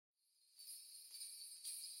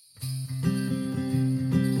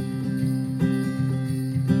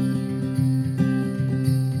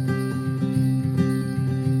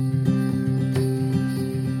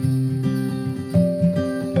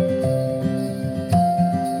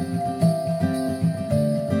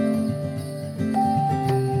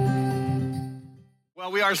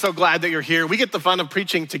are so glad that you're here. We get the fun of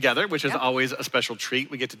preaching together, which is always a special treat.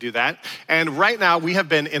 We get to do that. And right now, we have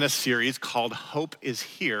been in a series called Hope is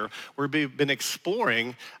Here, where we've been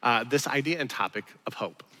exploring this idea and topic of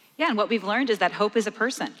hope. Yeah, and what we've learned is that hope is a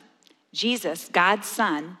person. Jesus, God's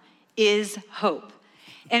Son, is hope.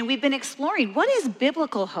 And we've been exploring what is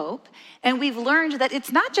biblical hope, and we've learned that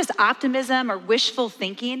it's not just optimism or wishful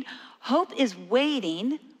thinking. Hope is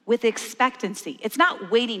waiting with expectancy. It's not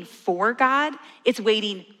waiting for God, it's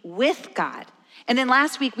waiting with God. And then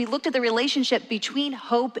last week, we looked at the relationship between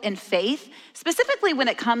hope and faith, specifically when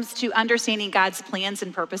it comes to understanding God's plans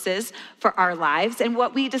and purposes for our lives. And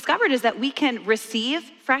what we discovered is that we can receive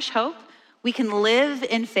fresh hope, we can live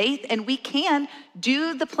in faith, and we can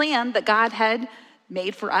do the plan that God had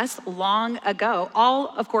made for us long ago,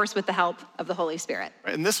 all, of course, with the help of the Holy Spirit.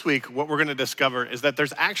 And this week, what we're gonna discover is that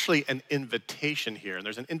there's actually an invitation here, and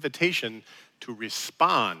there's an invitation to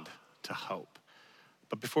respond to hope.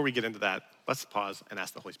 But before we get into that, let's pause and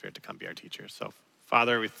ask the Holy Spirit to come be our teacher. So,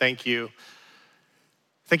 Father, we thank you.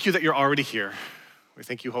 Thank you that you're already here. We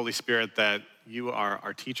thank you, Holy Spirit, that you are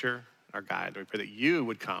our teacher, our guide. We pray that you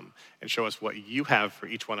would come and show us what you have for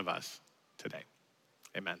each one of us today.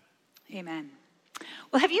 Amen. Amen.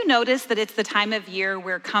 Well, have you noticed that it's the time of year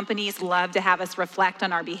where companies love to have us reflect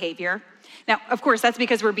on our behavior? Now, of course, that's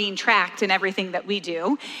because we're being tracked in everything that we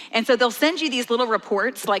do. And so they'll send you these little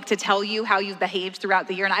reports like to tell you how you've behaved throughout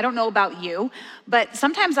the year. And I don't know about you, but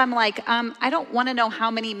sometimes I'm like, I don't want to know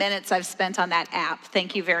how many minutes I've spent on that app.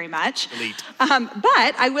 Thank you very much. Elite.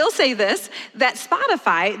 But I will say this, that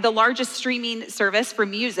Spotify, the largest streaming service for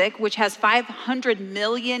music, which has 500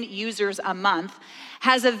 million users a month,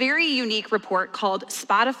 has a very unique report called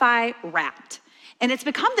Spotify Wrapped. And it's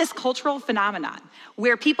become this cultural phenomenon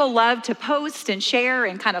where people love to post and share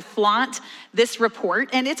and kind of flaunt this report.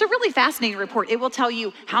 And it's a really fascinating report. It will tell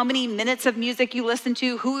you how many minutes of music you listened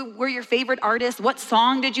to, who were your favorite artists, what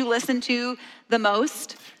song did you listen to the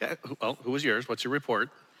most? Yeah, well, who was yours? What's your report?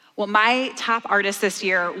 Well, my top artist this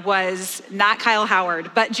year was not Kyle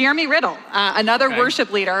Howard, but Jeremy Riddle, another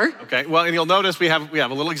worship leader. Okay, well, and you'll notice we have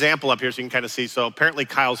a little example up here so you can kind of see. So apparently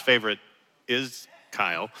Kyle's favorite is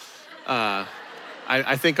Kyle.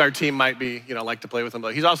 I think our team might be, like to play with him,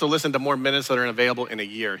 but he's also listened to more minutes that are available in a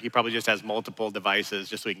year. He probably just has multiple devices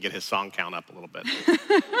just so he can get his song count up a little bit.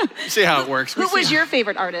 See how it works. Who was your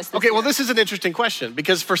favorite artist this year? Well, this is an interesting question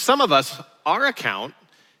because for some of us, our account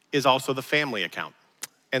is also the family account.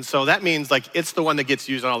 And so that means it's the one that gets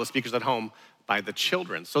used on all the speakers at home by the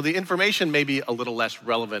children. So the information may be a little less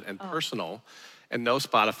relevant and personal. And no,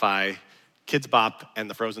 Spotify, Kids Bop, and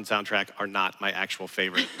the Frozen soundtrack are not my actual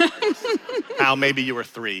favorite. Al, maybe you were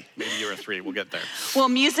three. We'll get there. Well,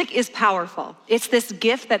 music is powerful. It's this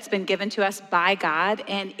gift that's been given to us by God,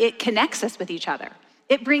 and it connects us with each other.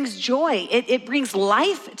 It brings joy. It brings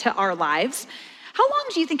life to our lives. How long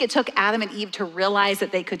do you think it took Adam and Eve to realize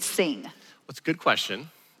that they could sing? That's a good question.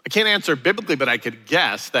 I can't answer biblically, but I could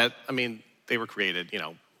guess that, they were created,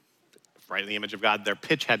 right in the image of God. Their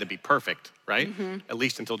pitch had to be perfect, right? Mm-hmm. At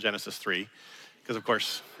least until Genesis 3. Because, of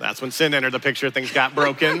course, that's when sin entered the picture. Things got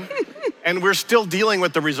broken. And we're still dealing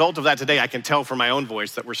with the result of that today. I can tell from my own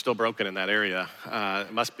voice that we're still broken in that area.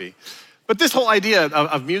 It must be. But this whole idea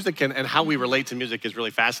of music and how we relate to music is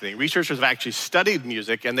really fascinating. Researchers have actually studied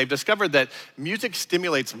music, and they've discovered that music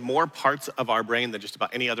stimulates more parts of our brain than just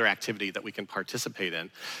about any other activity that we can participate in.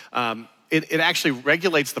 It actually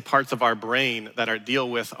regulates the parts of our brain that deal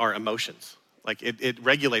with our emotions. It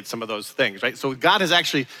regulates some of those things, right? So God has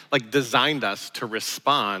actually designed us to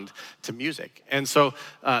respond to music. And so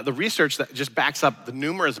the research that just backs up the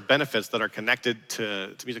numerous benefits that are connected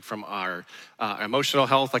to music from our emotional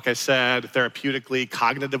health, like I said, therapeutically,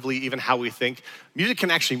 cognitively, even how we think. Music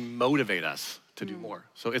can actually motivate us to do more.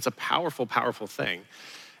 So it's a powerful, powerful thing.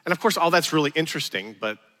 And of course, all that's really interesting,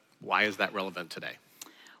 but why is that relevant today?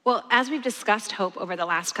 Well, as we've discussed hope over the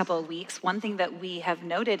last couple of weeks, one thing that we have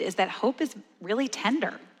noted is that hope is really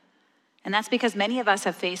tender. And that's because many of us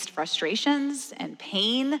have faced frustrations and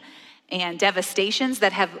pain and devastations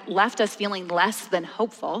that have left us feeling less than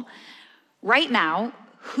hopeful. Right now,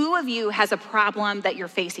 who of you has a problem that you're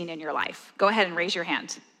facing in your life? Go ahead and raise your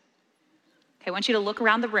hand. Okay, I want you to look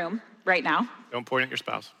around the room right now. Don't point at your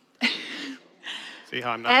spouse. See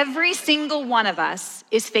how I'm not? Every single one of us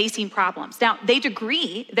is facing problems. Now, they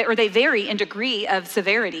vary in degree of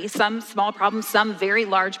severity, some small problems, some very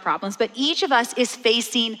large problems, but each of us is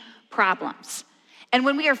facing problems. And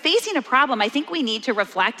when we are facing a problem, I think we need to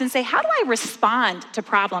reflect and say, how do I respond to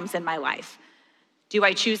problems in my life? Do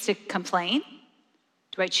I choose to complain?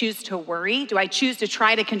 Do I choose to worry? Do I choose to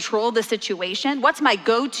try to control the situation? What's my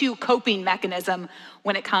go-to coping mechanism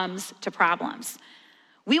when it comes to problems?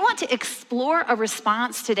 We want to explore a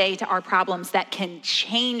response today to our problems that can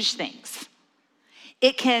change things.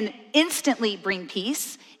 It can instantly bring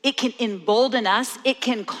peace. It can embolden us. It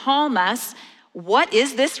can calm us. What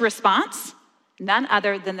is this response? None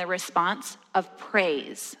other than the response of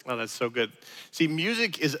praise. Well, that's so good. See,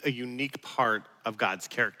 music is a unique part of God's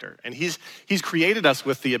character. And he's created us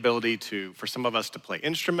with the ability for some of us to play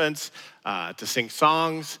instruments, to sing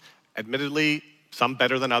songs, admittedly, some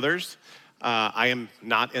better than others. I am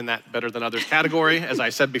not in that better than others category. As I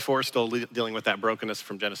said before, still dealing with that brokenness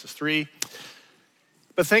from Genesis 3.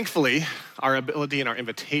 But thankfully, our ability and our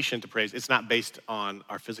invitation to praise, it's not based on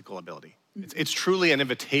our physical ability. It's truly an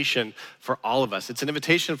invitation for all of us. It's an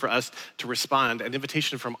invitation for us to respond, an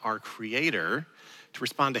invitation from our Creator to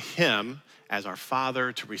respond to Him as our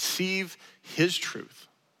Father, to receive His truth.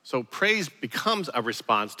 So praise becomes a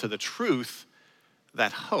response to the truth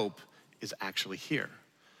that hope is actually here.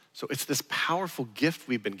 So it's this powerful gift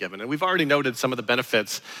we've been given. And we've already noted some of the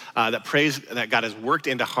benefits that God has worked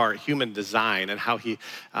into human design and how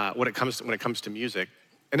when it comes to music.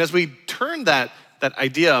 And as we turn that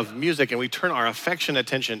idea of music and we turn our affection and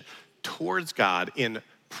attention towards God in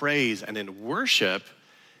praise and in worship,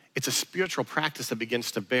 it's a spiritual practice that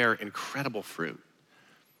begins to bear incredible fruit.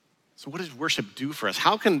 So what does worship do for us?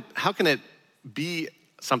 How can it be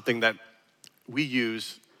something that we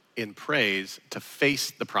use in praise to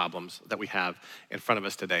face the problems that we have in front of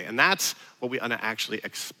us today? And that's what we want to actually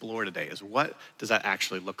explore today, is what does that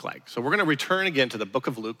actually look like? So we're going to return again to the book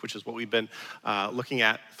of Luke, which is what we've been looking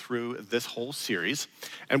at through this whole series.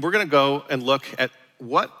 And we're going to go and look at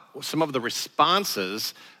what some of the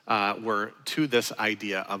responses were to this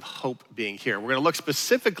idea of hope being here. We're going to look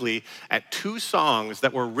specifically at 2 songs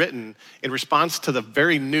that were written in response to the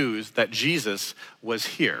very news that Jesus was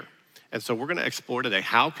here. And so we're going to explore today,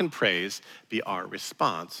 how can praise be our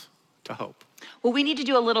response to hope? Well, we need to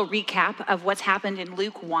do a little recap of what's happened in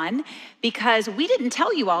Luke 1, because we didn't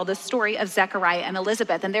tell you all the story of Zechariah and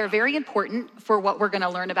Elizabeth, and they're very important for what we're going to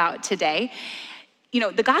learn about today. You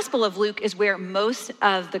know, the Gospel of Luke is where most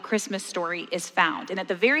of the Christmas story is found. And at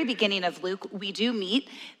the very beginning of Luke, we do meet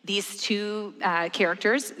these 2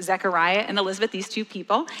 characters, Zechariah and Elizabeth, these 2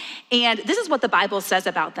 people. And this is what the Bible says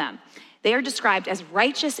about them. They are described as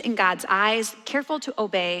righteous in God's eyes, careful to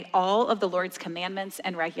obey all of the Lord's commandments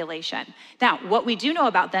and regulation. Now, what we do know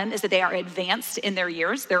about them is that they are advanced in their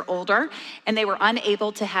years, they're older, and they were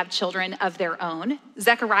unable to have children of their own.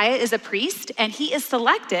 Zechariah is a priest, and he is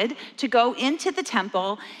selected to go into the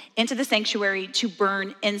temple, into the sanctuary, to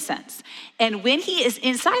burn incense. And when he is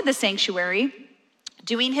inside the sanctuary,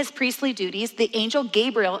 doing his priestly duties, the angel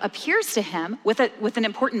Gabriel appears to him with an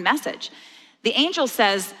important message. The angel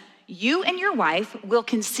says, "You and your wife will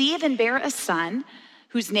conceive and bear a son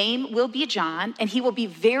whose name will be John, and he will be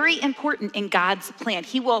very important in God's plan.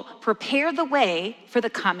 He will prepare the way for the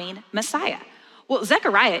coming Messiah." Well,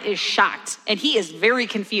 Zechariah is shocked, and he is very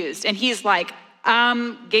confused. And he's like,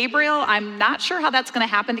 Gabriel, I'm not sure how that's going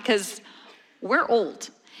to happen because we're old.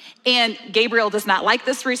 And Gabriel does not like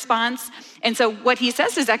this response. And so what he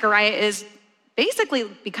says to Zechariah is, basically,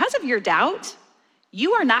 because of your doubt,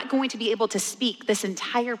 you are not going to be able to speak this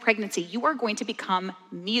entire pregnancy. You are going to become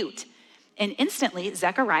mute. And instantly,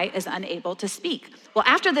 Zechariah is unable to speak. Well,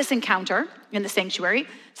 after this encounter in the sanctuary,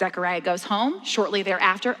 Zechariah goes home. Shortly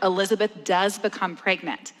thereafter, Elizabeth does become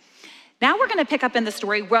pregnant. Now we're going to pick up in the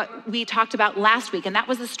story what we talked about last week, and that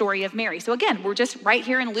was the story of Mary. So again, we're just right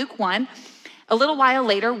here in Luke 1. A little while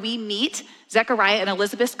later, we meet Zechariah and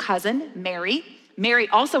Elizabeth's cousin, Mary. Mary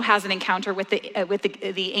also has an encounter with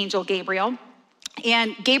the angel Gabriel.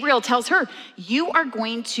 And Gabriel tells her, you are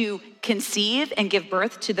going to conceive and give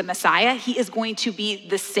birth to the Messiah. He is going to be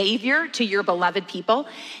the Savior to your beloved people.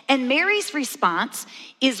 And Mary's response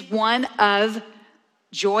is one of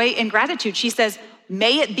joy and gratitude. She says,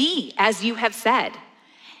 may it be as you have said.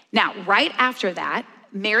 Now, right after that,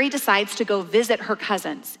 Mary decides to go visit her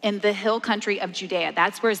cousins in the hill country of Judea.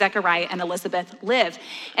 That's where Zechariah and Elizabeth live.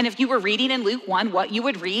 And if you were reading in Luke 1, what you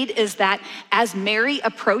would read is that as Mary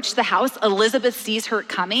approached the house, Elizabeth sees her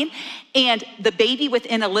coming, and the baby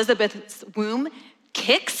within Elizabeth's womb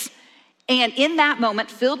kicks. And in that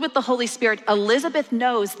moment, filled with the Holy Spirit, Elizabeth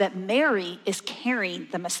knows that Mary is carrying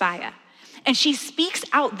the Messiah. And she speaks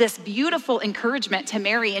out this beautiful encouragement to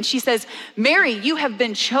Mary. And she says, Mary, you have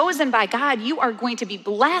been chosen by God. You are going to be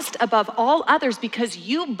blessed above all others because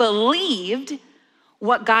you believed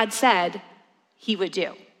what God said he would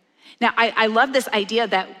do. Now, I love this idea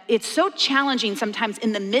that it's so challenging sometimes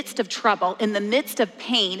in the midst of trouble, in the midst of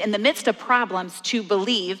pain, in the midst of problems to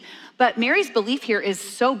believe. But Mary's belief here is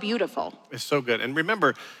so beautiful. It's so good. And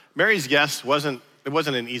remember, Mary's yes wasn't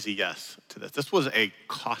wasn't an easy yes to this. This was a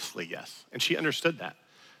costly yes, and she understood that.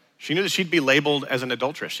 She knew that she'd be labeled as an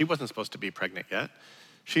adulteress. She wasn't supposed to be pregnant yet.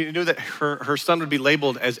 She knew that her son would be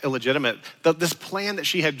labeled as illegitimate. This plan that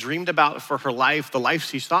she had dreamed about for her life, the life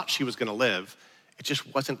she thought she was gonna live, it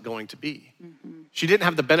just wasn't going to be. She didn't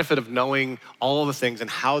have the benefit of knowing all of the things and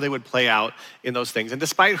how they would play out in those things. And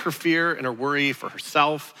despite her fear and her worry for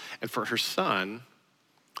herself and for her son,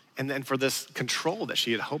 and then for this control that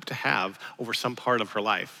she had hoped to have over some part of her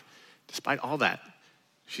life, despite all that,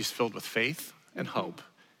 she's filled with faith and hope,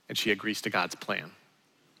 and she agrees to God's plan.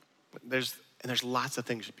 There's lots of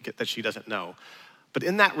things that she doesn't know. But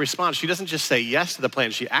in that response, she doesn't just say yes to the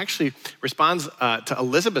plan. She actually responds to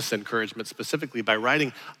Elizabeth's encouragement specifically by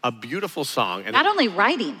writing a beautiful song. And not only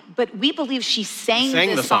writing, but we believe she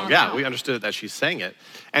sang the song. Yeah, out. we understood that she sang it.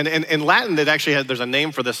 And in Latin, there's a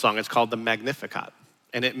name for this song. It's called the Magnificat.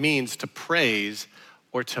 And it means to praise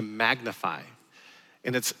or to magnify.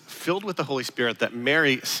 And it's filled with the Holy Spirit that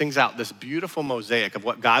Mary sings out this beautiful mosaic of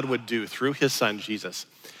what God would do through his son, Jesus.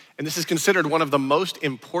 And this is considered one of the most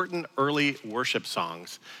important early worship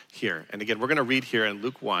songs here. And again, we're gonna read here in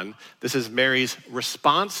Luke 1. This is Mary's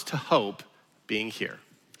response to hope being here.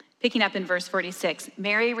 Picking up in verse 46,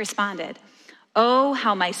 Mary responded, "Oh,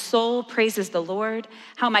 how my soul praises the Lord,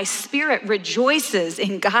 how my spirit rejoices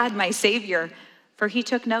in God, my Savior, for he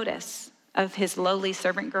took notice of his lowly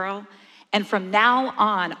servant girl. And from now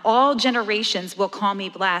on, all generations will call me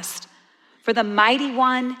blessed. For the mighty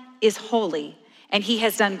one is holy, and he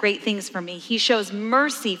has done great things for me. He shows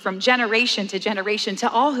mercy from generation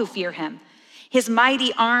to all who fear him. His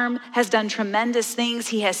mighty arm has done tremendous things.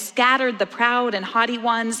 He has scattered the proud and haughty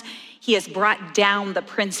ones. He has brought down the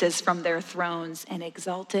princes from their thrones and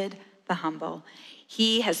exalted the humble.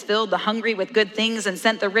 He has filled the hungry with good things and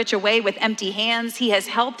sent the rich away with empty hands. He has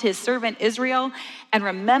helped his servant Israel and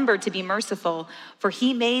remembered to be merciful, for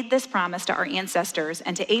he made this promise to our ancestors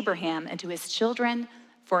and to Abraham and to his children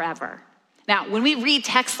forever." Now, when we read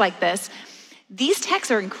texts like this, these texts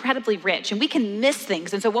are incredibly rich and we can miss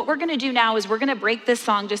things. And so what we're gonna do now is we're gonna break this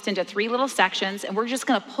song just into 3 little sections, and we're just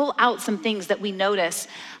gonna pull out some things that we notice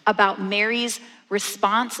about Mary's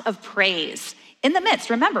response of praise in the midst.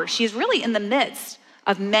 Remember, she's really in the midst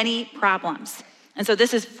of many problems. And so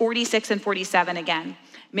this is 46 and 47 again.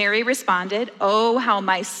 Mary responded, "Oh, how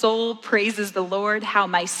my soul praises the Lord, how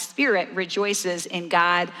my spirit rejoices in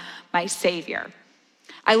God, my Savior."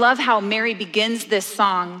 I love how Mary begins this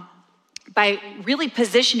song by really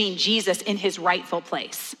positioning Jesus in his rightful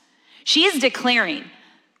place. She is declaring,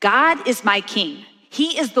 God is my king.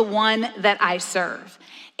 He is the one that I serve.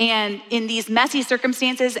 And in these messy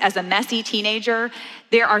circumstances, as a messy teenager,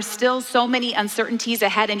 there are still so many uncertainties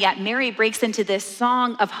ahead, and yet Mary breaks into this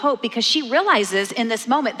song of hope because she realizes in this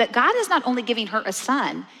moment that God is not only giving her a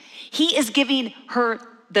son, he is giving her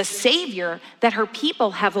the Savior that her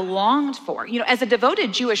people have longed for. You know, as a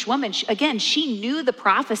devoted Jewish woman, she knew the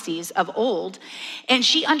prophecies of old, and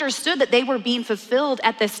she understood that they were being fulfilled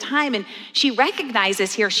at this time, and she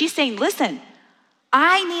recognizes here, she's saying, listen,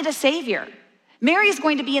 I need a Savior. Mary is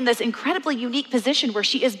going to be in this incredibly unique position where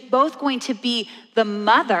she is both going to be the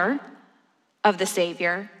mother of the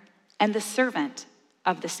Savior and the servant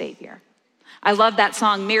of the Savior. I love that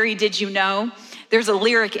song, Mary, Did You Know? There's a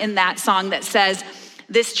lyric in that song that says,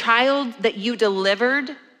 "This child that you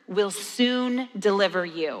delivered will soon deliver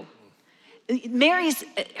you." Mary's,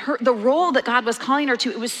 the role that God was calling her to,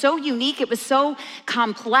 it was so unique, it was so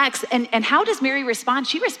complex. And how does Mary respond?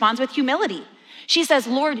 She responds with humility. She says,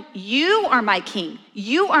 "Lord, you are my king,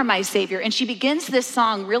 you are my Savior." And she begins this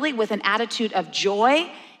song really with an attitude of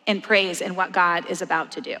joy and praise in what God is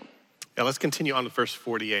about to do. Yeah, let's continue on to verse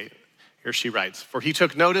 48. Here she writes, "For he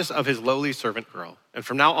took notice of his lowly servant girl, and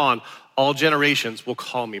from now on, all generations will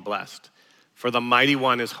call me blessed. For the mighty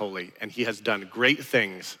one is holy, and he has done great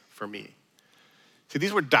things for me." See,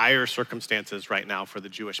 these were dire circumstances right now for the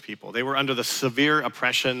Jewish people. They were under the severe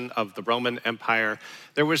oppression of the Roman Empire.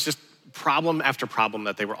 There was just problem after problem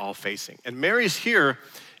that they were all facing. And Mary's here,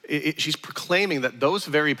 she's proclaiming that those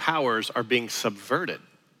very powers are being subverted,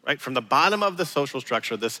 right? From the bottom of the social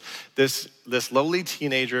structure, this lowly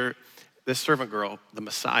teenager, this servant girl, the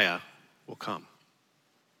Messiah, will come.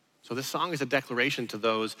 So this song is a declaration to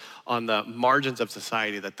those on the margins of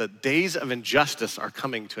society that the days of injustice are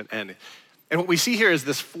coming to an end. And what we see here is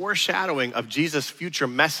this foreshadowing of Jesus' future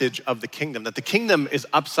message of the kingdom, that the kingdom is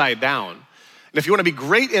upside down. And if you want to be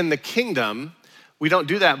great in the kingdom, we don't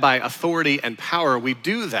do that by authority and power. We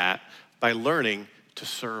do that by learning to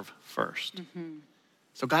serve first. Mm-hmm.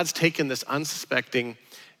 So God's taken this unsuspecting,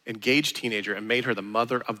 engaged teenager and made her the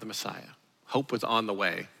mother of the Messiah. Hope was on the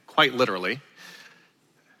way, quite literally.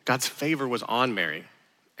 God's favor was on Mary.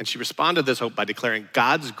 And she responded to this hope by declaring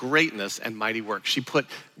God's greatness and mighty work. She put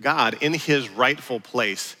God in his rightful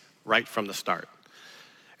place right from the start.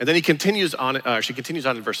 And then she continues on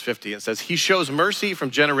in verse 50 and says, he shows mercy from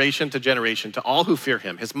generation to generation to all who fear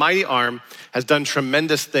him. His mighty arm has done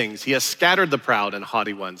tremendous things. He has scattered the proud and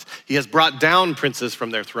haughty ones. He has brought down princes from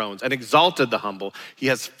their thrones and exalted the humble. He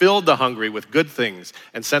has filled the hungry with good things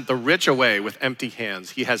and sent the rich away with empty hands.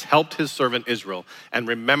 He has helped his servant Israel and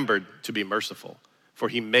remembered to be merciful. For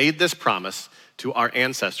he made this promise to our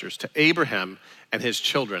ancestors, to Abraham and his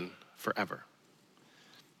children forever.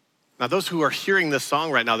 Now, those who are hearing this song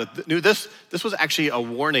right now that knew this was actually a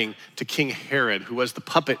warning to King Herod, who was the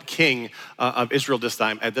puppet king of Israel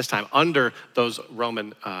at this time under those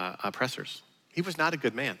Roman oppressors. He was not a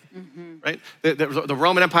good man, right? The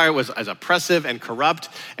Roman Empire was as oppressive and corrupt.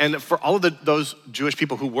 And for all of those Jewish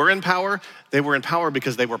people who were in power, they were in power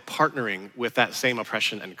because they were partnering with that same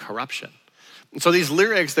oppression and corruption. And so these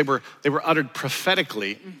lyrics, they were uttered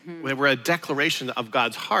prophetically. They were a declaration of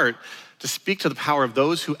God's heart to speak to the power of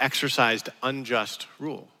those who exercised unjust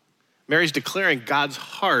rule. Mary's declaring God's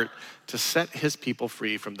heart to set his people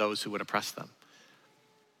free from those who would oppress them.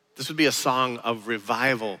 This would be a song of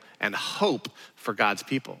revival and hope for God's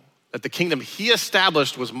people, that the kingdom he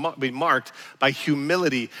established was be marked by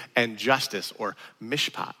humility and justice, or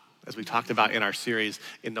mishpat, as we talked about in our series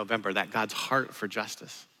in November, that God's heart for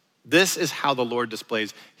justice. This is how the Lord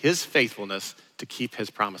displays his faithfulness to keep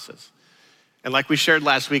his promises. And like we shared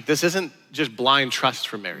last week, this isn't just blind trust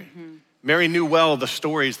from Mary. Mary knew well the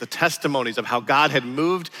stories, the testimonies of how God had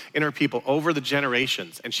moved in her people over the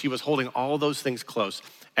generations, and she was holding all those things close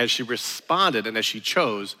as she responded and as she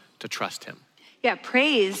chose to trust him. Yeah,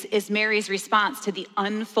 praise is Mary's response to the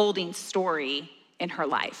unfolding story in her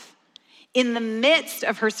life. In the midst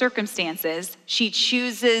of her circumstances, she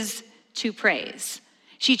chooses to praise.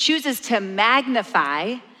 She chooses to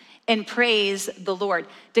magnify and praise the Lord,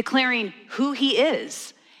 declaring who he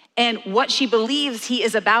is and what she believes he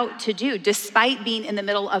is about to do, despite being in the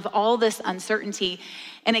middle of all this uncertainty.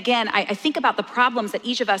 And again, I think about the problems that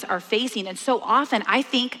each of us are facing, and so often I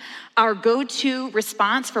think our go-to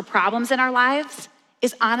response for problems in our lives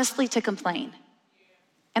is honestly to complain.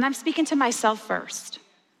 And I'm speaking to myself first.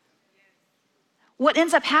 What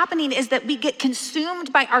ends up happening is that we get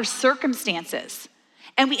consumed by our circumstances,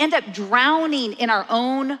 and we end up drowning in our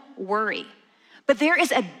own worry. But there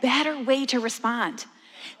is a better way to respond.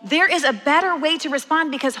 There is a better way to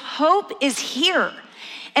respond because hope is here.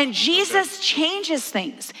 And Jesus changes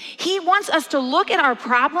things. He wants us to look at our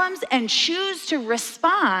problems and choose to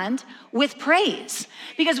respond with praise.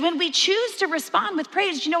 Because when we choose to respond with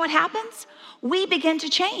praise, do you know what happens? We begin to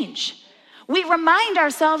change. We remind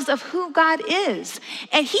ourselves of who God is.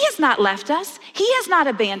 And he has not left us. He has not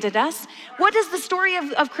abandoned us. What is the story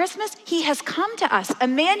of Christmas? He has come to us.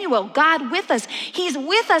 Emmanuel, God with us. He's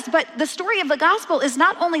with us, but the story of the gospel is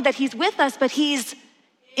not only that he's with us, but he's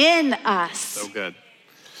in us. So good.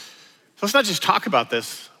 So let's not just talk about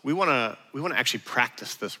this. We want to actually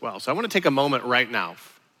practice this well. So I want to take a moment right now.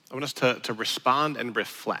 I want us to respond and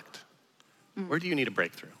reflect. Where do you need a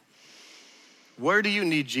breakthrough? Where do you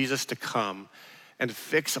need Jesus to come and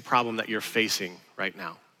fix a problem that you're facing right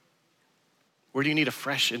now? Where do you need a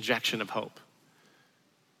fresh injection of hope?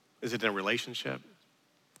 Is it in a relationship,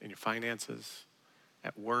 in your finances,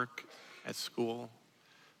 at work, at school,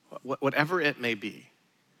 whatever it may be?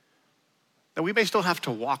 Now, we may still have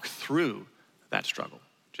to walk through that struggle,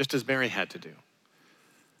 just as Mary had to do.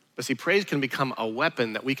 But see, praise can become a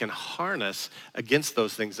weapon that we can harness against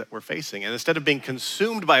those things that we're facing. And instead of being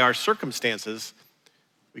consumed by our circumstances,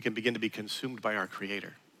 we can begin to be consumed by our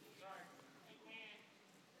Creator.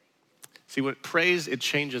 See, what praise, it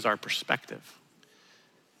changes our perspective.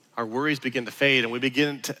 Our worries begin to fade, and we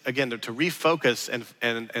begin to, again, to refocus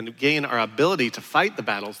and gain our ability to fight the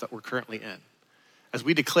battles that we're currently in. As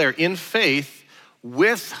we declare in faith,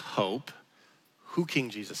 with hope, who King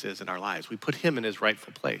Jesus is in our lives. We put him in his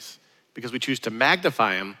rightful place because we choose to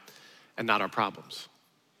magnify him and not our problems.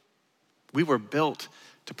 We were built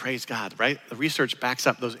to praise God, right? The research backs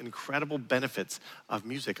up those incredible benefits of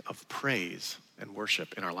music, of praise and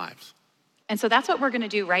worship in our lives. And so that's what we're gonna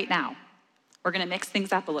do right now. We're gonna mix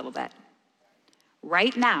things up a little bit.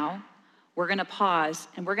 Right now, we're gonna pause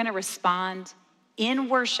and we're gonna respond in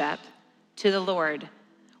worship to the Lord.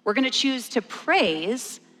 We're gonna choose to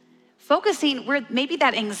praise, focusing where maybe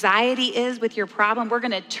that anxiety is with your problem. We're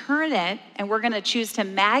gonna turn it and we're gonna choose to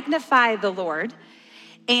magnify the Lord.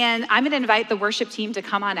 And I'm gonna invite the worship team to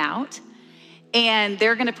come on out, and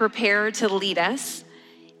they're gonna prepare to lead us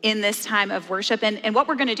in this time of worship. And what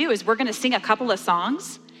we're gonna do is we're gonna sing a couple of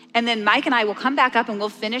songs, And then Mike and I will come back up and we'll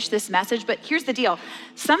finish this message. But here's the deal.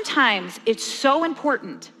 Sometimes it's so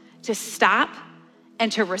important to stop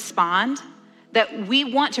and to respond that we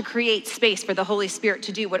want to create space for the Holy Spirit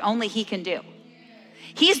to do what only he can do.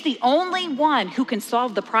 He's the only one who can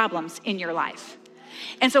solve the problems in your life.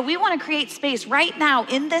 And so we want to create space right now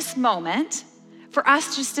in this moment for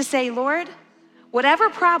us just to say, Lord, whatever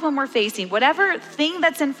problem we're facing, whatever thing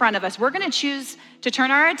that's in front of us, we're going to choose to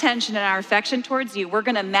turn our attention and our affection towards you. We're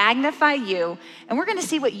going to magnify you, and we're going to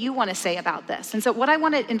see what you want to say about this. And so what I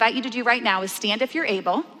want to invite you to do right now is stand if you're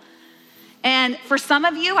able. And for some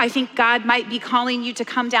of you, I think God might be calling you to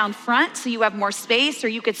come down front so you have more space, or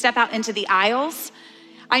you could step out into the aisles.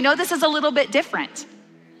 I know this is a little bit different,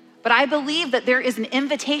 but I believe that there is an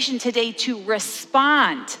invitation today to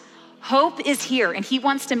respond. Hope is here, and he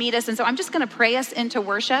wants to meet us. And so I'm just going to pray us into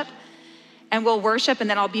worship, and we'll worship, and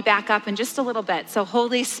then I'll be back up in just a little bit. So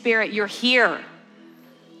Holy Spirit, you're here.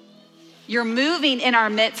 You're moving in our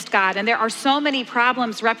midst, God, and there are so many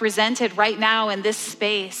problems represented right now in this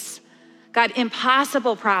space. God,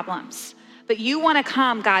 impossible problems. But you want to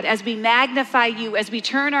come, God, as we magnify you, as we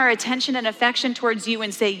turn our attention and affection towards you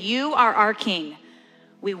and say, you are our King.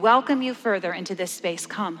 We welcome you further into this space.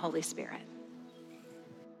 Come, Holy Spirit.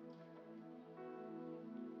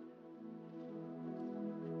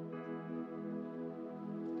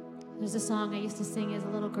 There's a song I used to sing as a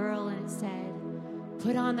little girl, and it said,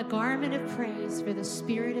 put on the garment of praise for the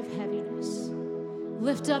spirit of heaviness.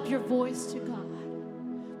 Lift up your voice to God.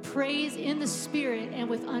 Praise in the spirit and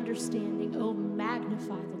with understanding. Oh,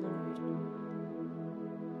 magnify the Lord.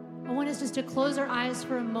 I want us just to close our eyes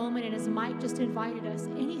for a moment, and as Mike just invited us,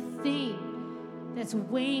 anything that's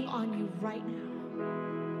weighing on you right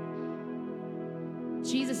now.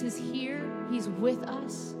 Jesus is here. He's with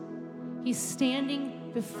us. He's standing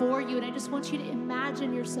before you, and I just want you to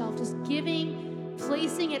imagine yourself just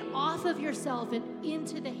placing it off of yourself and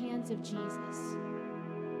into the hands of Jesus.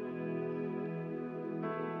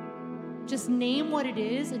 Just name what it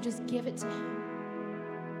is and just give it to him.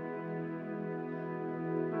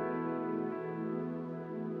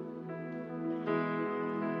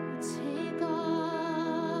 Take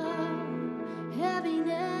off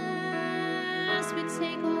heaviness. We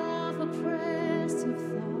take off oppressive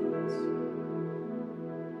thoughts.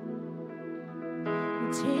 We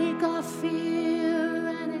take off fear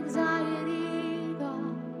and anxiety,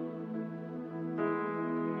 God.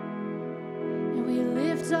 And we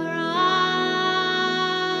lift our eyes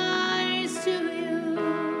to you.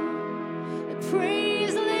 Let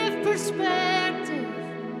praise lift perspective.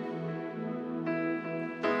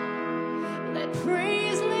 Let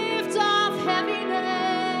praise lift off heaviness.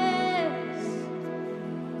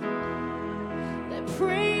 Let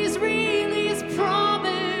praise release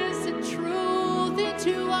promise and truth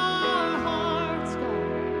into our hearts, God.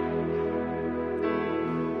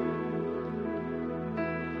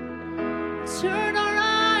 Turn our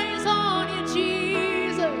eyes on you,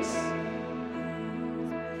 Jesus.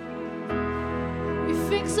 We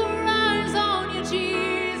fix our eyes on you,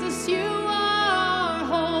 Jesus. You are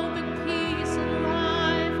hope and peace and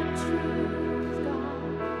life and truth, God.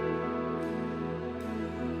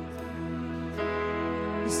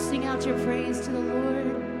 Just sing out your praise to the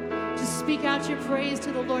Lord. Just speak out your praise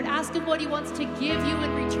to the Lord. Ask him what he wants to give you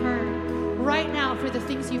in return right now for the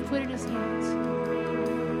things you've put in his hands.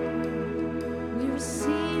 We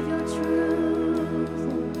receive your truth,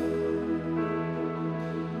 Lord.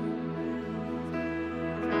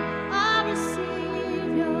 I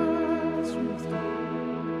receive your truth, Lord.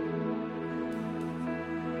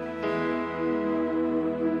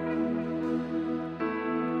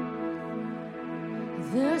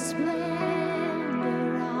 The splendor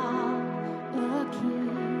of a king,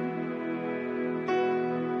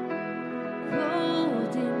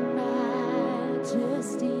 clothed in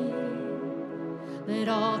majesty. Let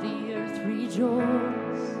all the earth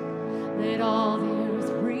rejoice. Let all the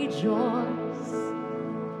earth rejoice.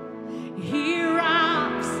 He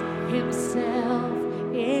wraps himself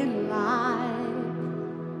in light.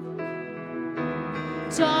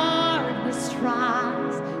 Darkness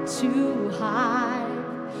tries to hide,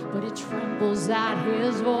 but it trembles at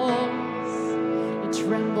his voice. It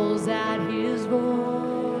trembles at his voice.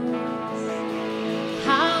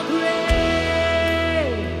 How great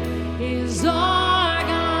is our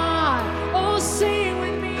God? Oh, sing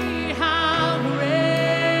with me. How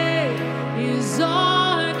great is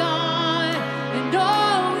our God? And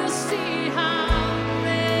oh, we'll see how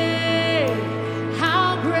great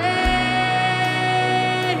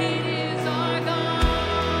is our God.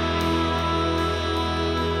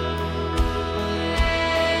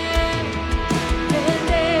 And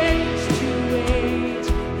age to age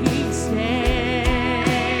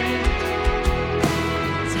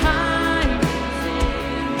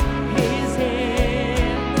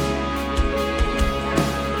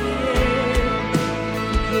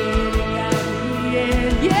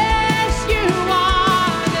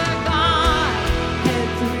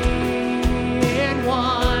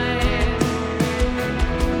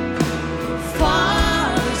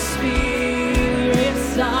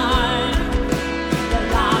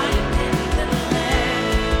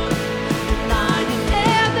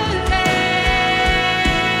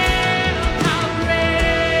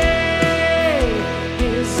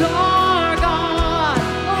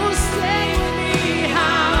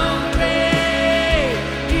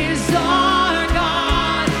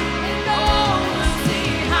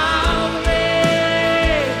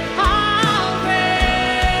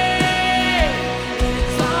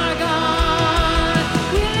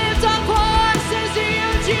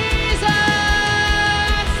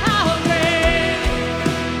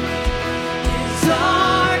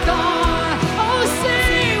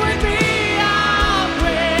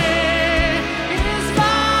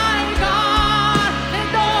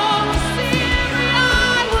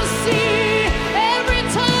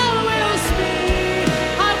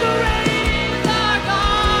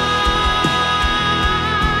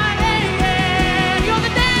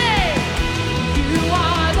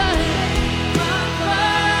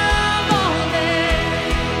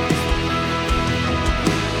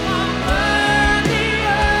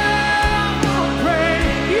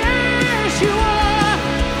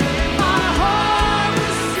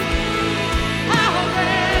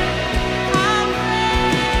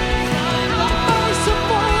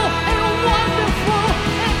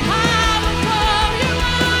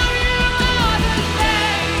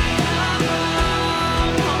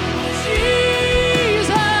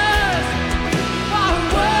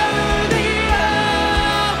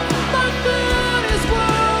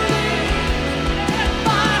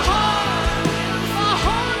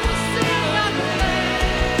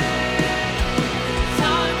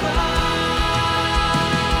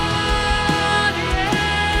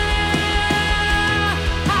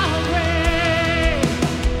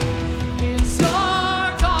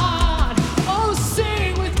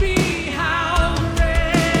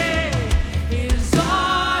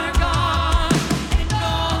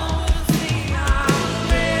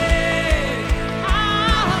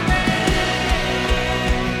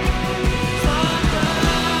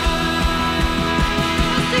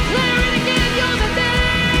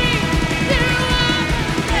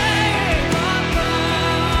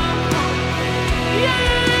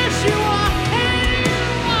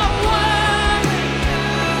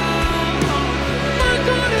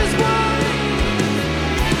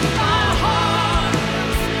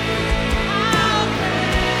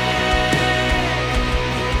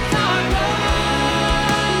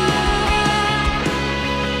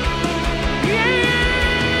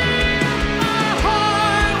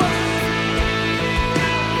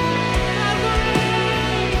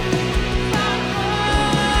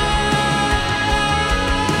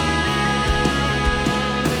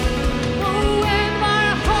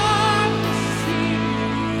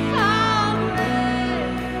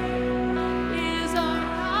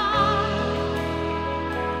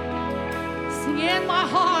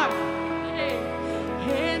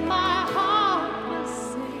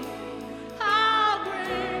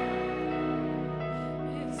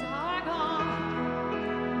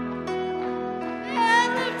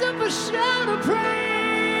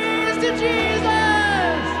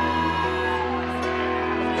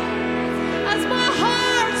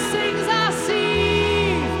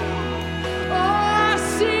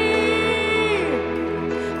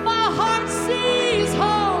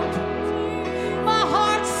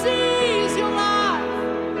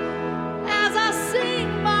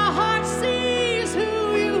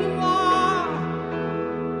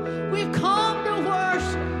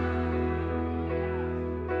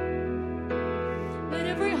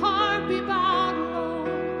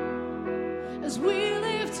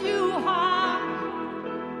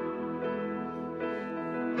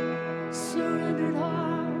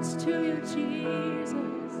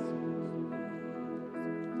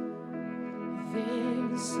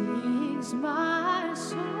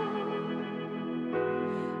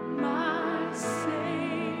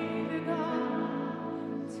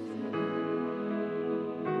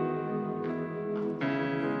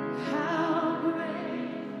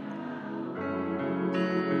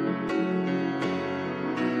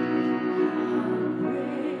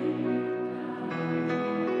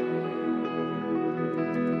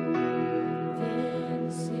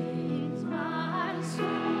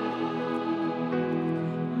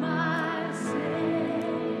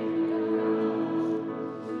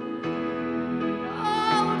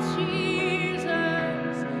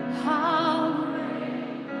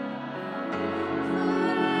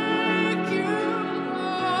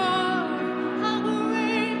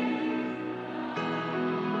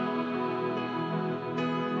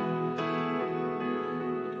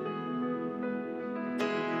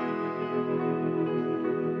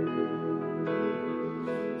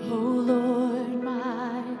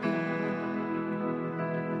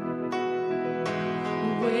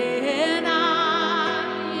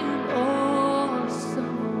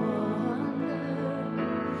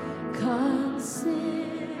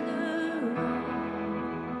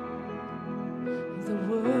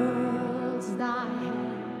thy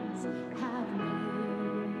hands have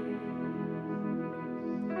made.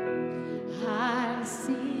 I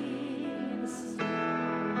see the sun.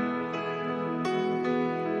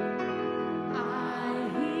 I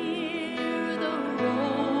hear the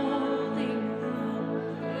rolling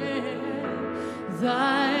thunder.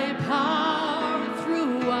 Thy power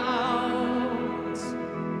throughout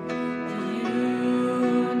the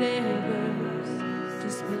universe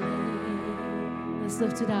display. Let's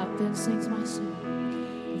lift it up. Then sings my soul.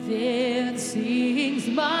 Then sings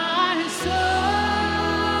my soul,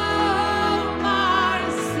 my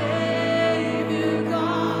Savior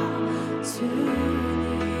God, to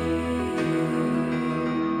thee.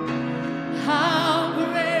 How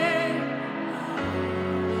great,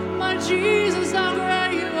 my Jesus, how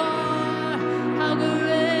great you are. How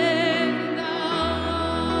great thou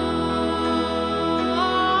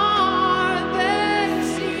art. Then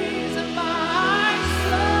sings my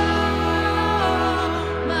soul,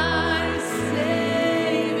 my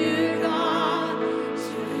Savior God,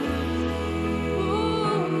 to thee.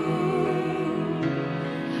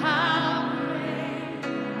 How great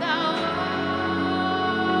thou art.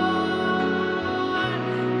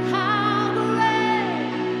 How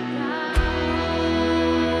great thou art.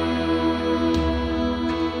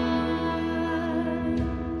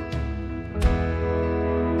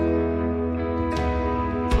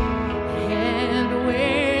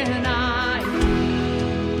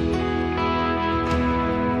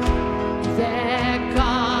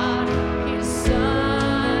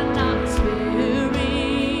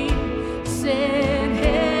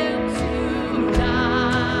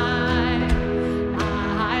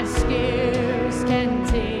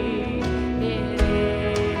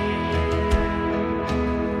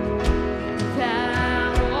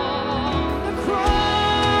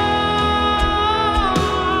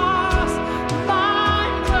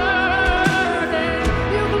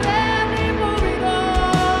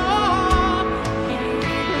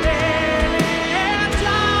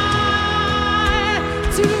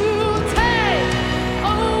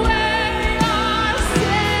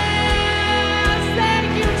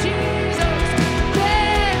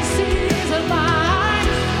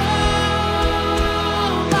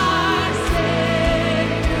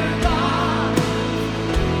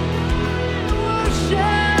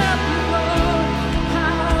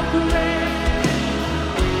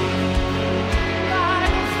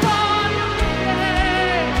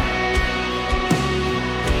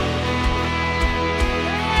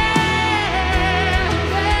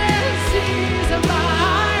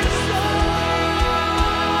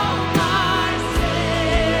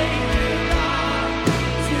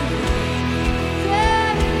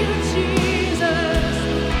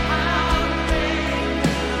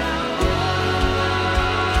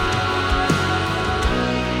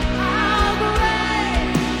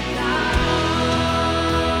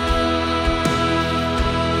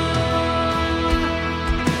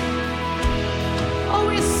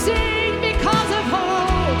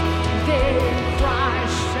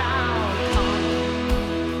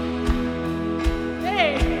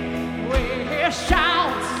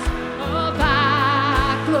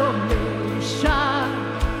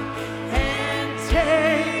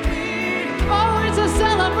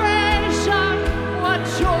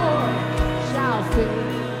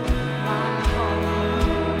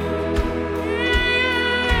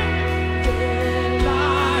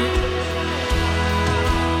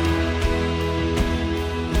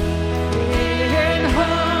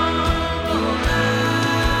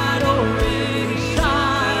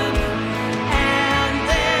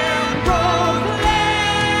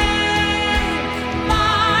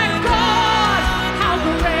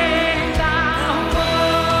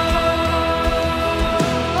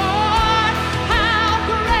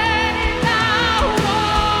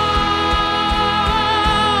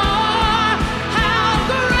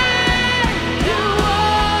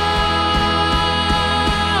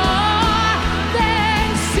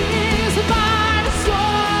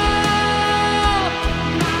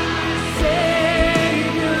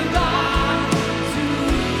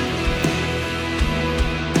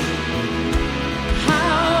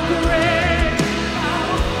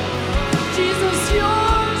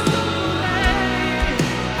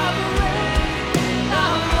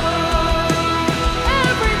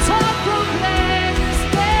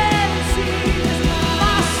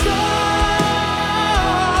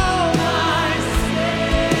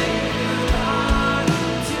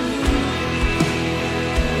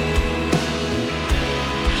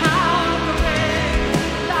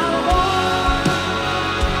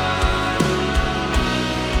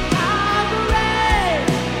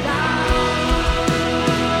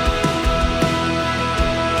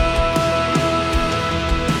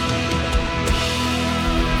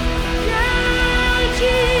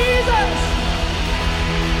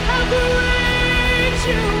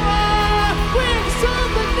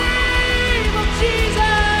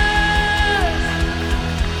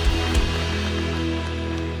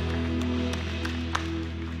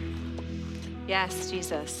 Yes,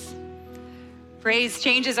 Jesus. Praise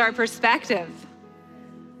changes our perspective.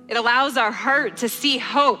 It allows our heart to see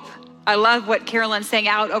hope. I love what Carolyn sang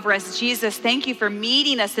out over us. Jesus, thank you for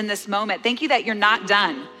meeting us in this moment. Thank you that you're not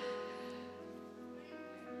done.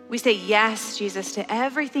 We say yes, Jesus, to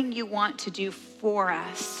everything you want to do for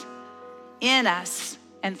us, in us,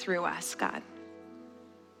 and through us, God.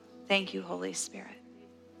 Thank you, Holy Spirit.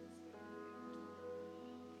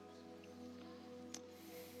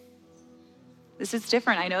 This is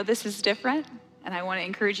different. I know this is different, and I want to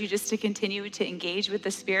encourage you just to continue to engage with the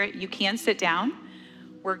Spirit. You can sit down.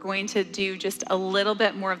 We're going to do just a little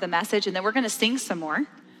bit more of the message, and then we're going to sing some more,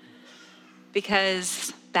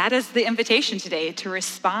 because that is the invitation today, to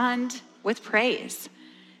respond with praise.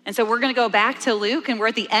 And so we're going to go back to Luke, and we're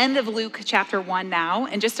at the end of Luke chapter 1 now.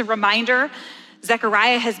 And just a reminder,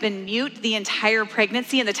 Zechariah has been mute the entire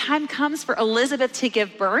pregnancy, and the time comes for Elizabeth to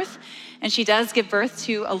give birth. And she does give birth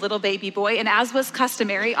to a little baby boy. And as was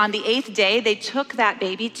customary, on the 8th day, they took that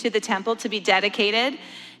baby to the temple to be dedicated,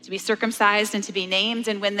 to be circumcised, and to be named.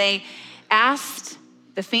 And when they asked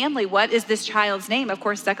the family, what is this child's name? Of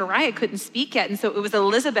course, Zechariah couldn't speak yet. And so it was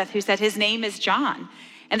Elizabeth who said, his name is John.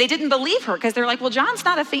 And they didn't believe her, because they're like, well, John's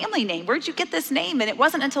not a family name. Where'd you get this name? And it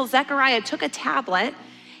wasn't until Zechariah took a tablet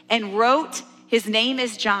and wrote, his name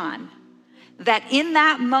is John, that in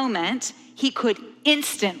that moment, he could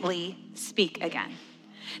instantly speak again.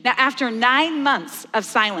 Now, after 9 months of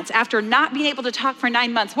silence, after not being able to talk for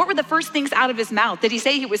 9 months, what were the first things out of his mouth? Did he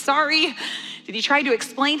say he was sorry? Did he try to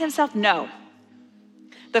explain himself? No.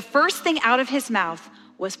 The first thing out of his mouth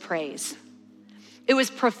was praise. It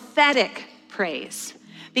was prophetic praise,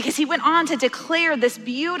 because he went on to declare this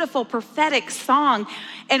beautiful prophetic song.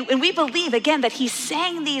 And we believe, again, that he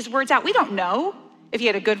sang these words out. We don't know if he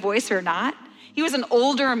had a good voice or not. He was an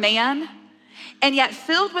older man, and yet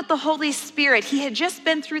filled with the Holy Spirit. He had just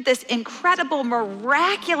been through this incredible,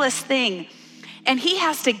 miraculous thing, and he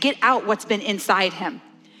has to get out what's been inside him.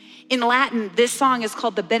 In Latin, this song is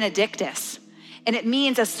called the Benedictus, and it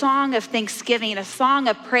means a song of thanksgiving, a song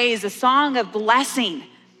of praise, a song of blessing.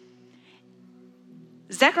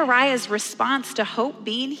 Zechariah's response to hope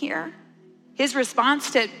being here, his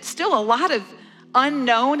response to still a lot of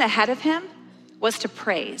unknown ahead of him, was to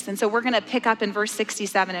praise. And so we're going to pick up in verse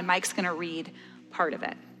 67, and Mike's going to read part of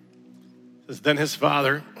it. It says, then his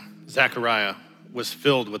father, Zechariah, was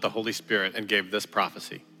filled with the Holy Spirit and gave this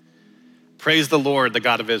prophecy. Praise the Lord, the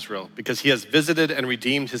God of Israel, because he has visited and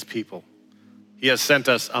redeemed his people. He has sent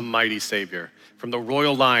us a mighty Savior from the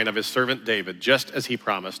royal line of his servant David, just as he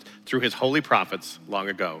promised through his holy prophets long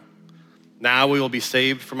ago. Now we will be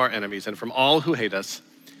saved from our enemies and from all who hate us.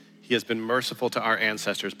 He has been merciful to our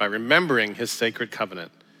ancestors by remembering his sacred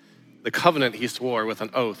covenant, the covenant he swore with an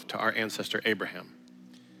oath to our ancestor Abraham.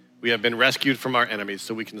 We have been rescued from our enemies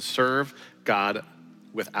so we can serve God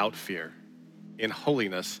without fear, in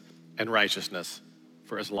holiness and righteousness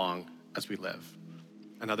for as long as we live.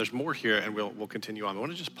 And now there's more here, and we'll continue on. I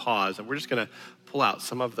want to just pause, and we're just going to pull out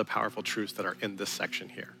some of the powerful truths that are in this section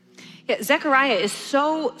here. Yeah, Zechariah is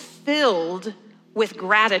so filled with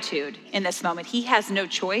gratitude in this moment. He has no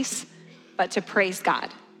choice but to praise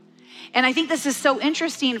God. And I think this is so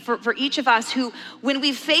interesting for each of us who, when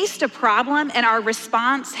we've faced a problem and our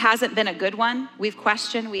response hasn't been a good one, we've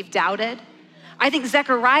questioned, we've doubted. I think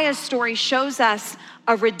Zechariah's story shows us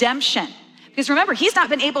a redemption. Because remember, he's not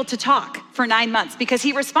been able to talk for 9 months because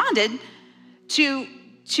he responded to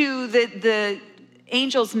the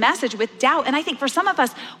angel's message with doubt. And I think for some of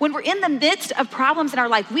us, when we're in the midst of problems in our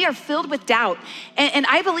life, we are filled with doubt. And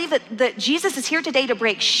I believe that Jesus is here today to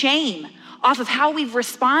break shame off of how we've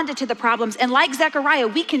responded to the problems. And like Zechariah,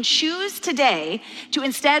 we can choose today to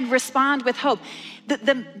instead respond with hope.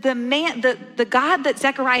 The God that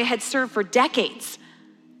Zechariah had served for decades,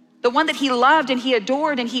 the one that he loved and he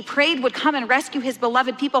adored and he prayed would come and rescue his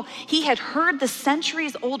beloved people, he had heard the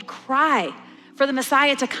centuries-old cry for the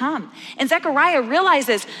Messiah to come. And Zechariah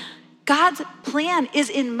realizes God's plan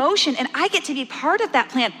is in motion, and I get to be part of that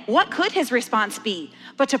plan. What could his response be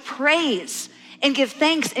but to praise and give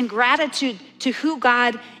thanks and gratitude to who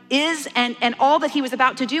God is and all that he was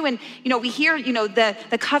about to do? And, we hear,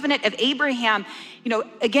 the covenant of Abraham,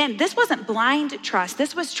 again, this wasn't blind trust.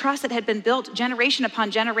 This was trust that had been built generation upon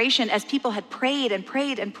generation as people had prayed and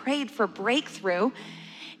prayed and prayed for breakthrough.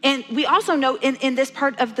 And we also know in this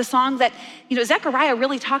part of the song that, Zechariah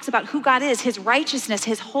really talks about who God is, his righteousness,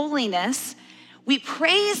 his holiness. We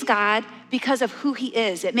praise God because of who he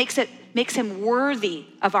is. It makes him worthy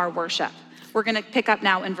of our worship. We're going to pick up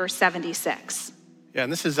now in verse 76. Yeah,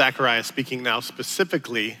 and this is Zechariah speaking now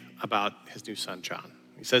specifically about his new son, John.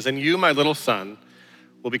 He says, "And you, my little son,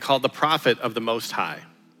 will be called the prophet of the Most High.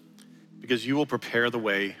 because you will prepare the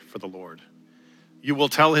way for the Lord. You will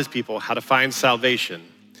tell his people how to find salvation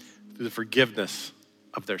through the forgiveness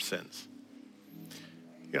of their sins.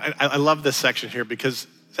 You know, I love this section here because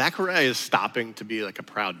Zechariah is stopping to be like a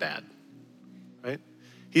proud dad, right?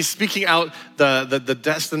 He's speaking out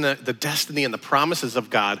the destiny and the promises of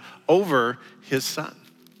God over his son.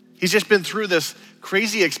 He's just been through this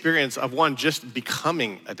crazy experience of one just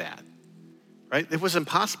becoming a dad, right? It was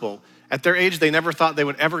impossible. At their age, they never thought they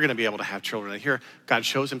would ever gonna be able to have children. And here, God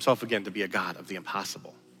shows himself again to be a God of the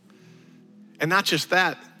impossible. And not just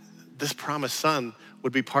that, this promised son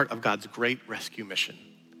would be part of God's great rescue mission.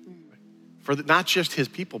 For not just his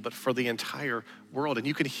people, but for the entire world. And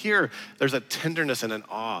you can hear there's a tenderness and an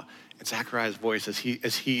awe in Zechariah's voice as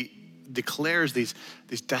he declares these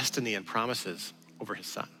destiny and promises over his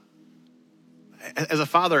son. As a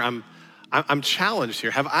father, I'm challenged here.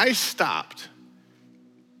 Have I stopped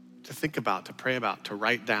to think about, to pray about, to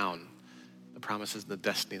write down the promises and the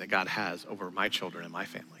destiny that God has over my children and my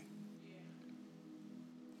family?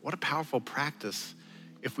 What a powerful practice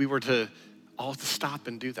if we were to all to stop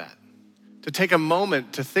and do that. To take a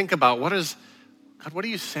moment to think about what are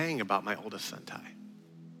you saying about my oldest son, Ty?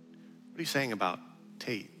 What are you saying about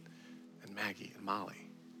Tate and Maggie and Molly?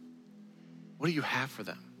 What do you have for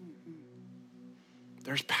them?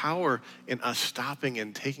 There's power in us stopping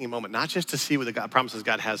and taking a moment, not just to see what the promises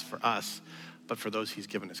God has for us, but for those he's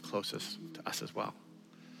given his closest to us as well.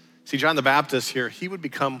 See, John the Baptist here, he would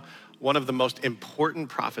become one of the most important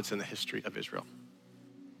prophets in the history of Israel.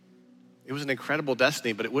 It was an incredible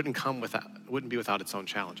destiny, but it wouldn't be without its own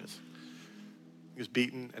challenges. He was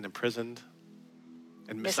beaten and imprisoned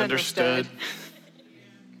and misunderstood.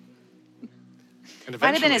 And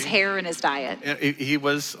Might have been his hair and his diet. He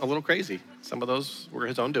was a little crazy. Some of those were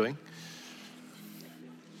his own doing.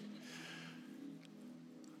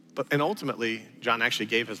 And ultimately, John actually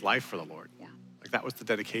gave his life for the Lord. Yeah. Like that was the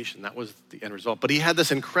dedication. That was the end result. But he had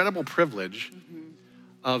this incredible privilege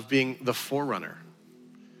of being the forerunner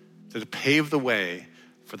to pave the way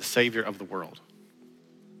for the Savior of the world.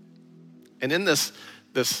 And in this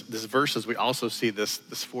verses, we also see this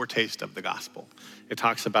foretaste of the gospel. It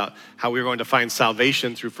talks about how we're going to find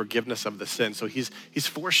salvation through forgiveness of the sin. So he's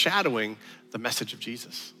foreshadowing the message of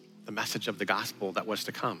Jesus, the message of the gospel that was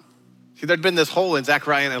to come. See, there'd been this hole in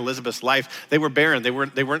Zechariah and Elizabeth's life. They were barren. They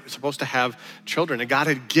weren't supposed to have children. And God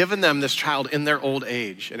had given them this child in their old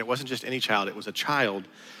age. And it wasn't just any child. It was a child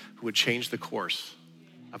who would change the course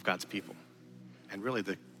of God's people and really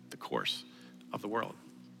the course of the world.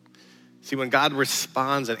 See, when God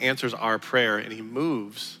responds and answers our prayer and he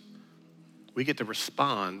moves, we get to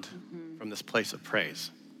respond from this place of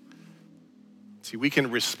praise. See, we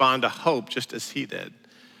can respond to hope just as he did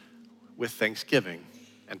with thanksgiving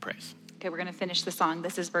and praise. Okay, we're gonna finish the song.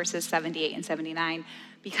 This is verses 78 and 79.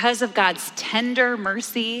 Because of God's tender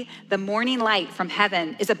mercy, the morning light from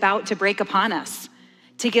heaven is about to break upon us,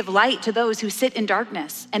 to give light to those who sit in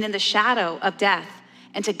darkness and in the shadow of death,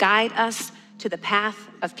 and to guide us to the path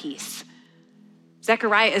of peace.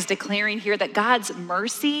 Zechariah is declaring here that God's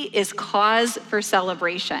mercy is cause for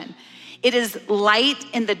celebration. It is light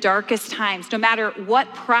in the darkest times. No matter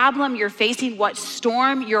what problem you're facing, what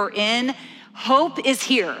storm you're in, hope is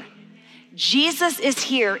here. Jesus is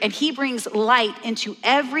here, and he brings light into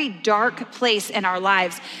every dark place in our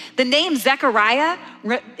lives. The name Zechariah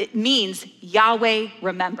it means Yahweh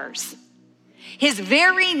remembers. His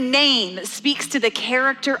very name speaks to the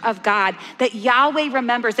character of God, that Yahweh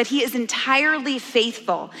remembers, that he is entirely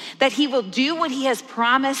faithful, that he will do what he has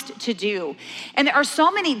promised to do. And there are so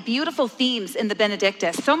many beautiful themes in the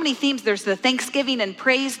Benedictus, so many themes. There's the thanksgiving and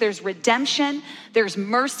praise, there's redemption, there's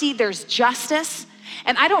mercy, there's justice.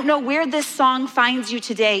 And I don't know where this song finds you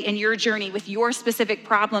today in your journey with your specific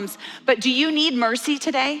problems, but do you need mercy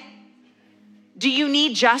today? Do you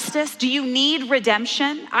need justice? Do you need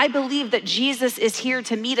redemption? I believe that Jesus is here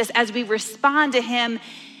to meet us as we respond to him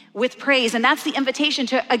with praise. And that's the invitation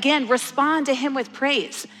to, again, respond to him with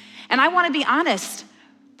praise. And I want to be honest,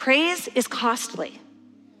 praise is costly.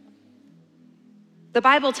 The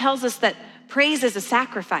Bible tells us that praise is a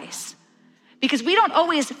sacrifice because we don't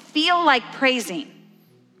always feel like praising.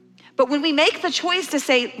 But when we make the choice to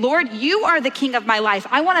say, Lord, you are the king of my life,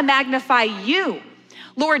 I want to magnify you.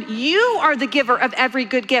 Lord, you are the giver of every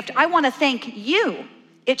good gift. I want to thank you.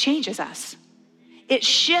 It changes us. It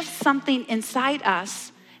shifts something inside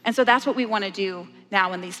us. And so that's what we want to do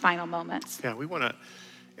now in these final moments. Yeah, we want to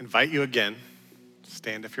invite you again,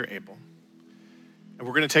 stand if you're able. And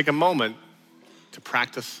we're going to take a moment to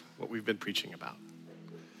practice what we've been preaching about.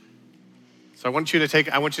 So I want you to take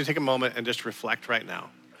a moment and just reflect right now.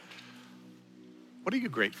 What are you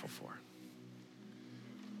grateful for?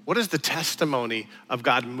 What is the testimony of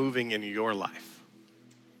God moving in your life?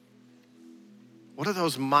 What are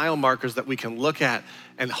those mile markers that we can look at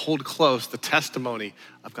and hold close, the testimony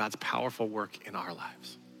of God's powerful work in our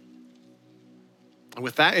lives? And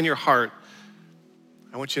with that in your heart,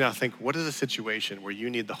 I want you to now think, what is a situation where you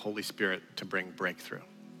need the Holy Spirit to bring breakthrough?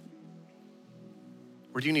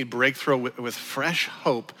 Where do you need breakthrough with fresh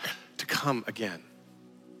hope to come again?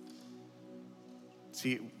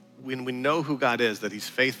 See, when we know who God is, that he's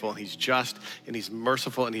faithful and he's just and he's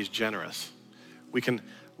merciful and he's generous, we can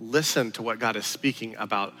listen to what God is speaking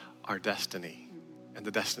about our destiny and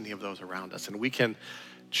the destiny of those around us. And we can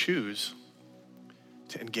choose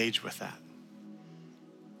to engage with that.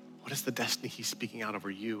 What is the destiny he's speaking out over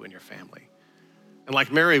you and your family? And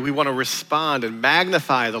like Mary, we want to respond and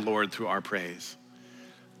magnify the Lord through our praise.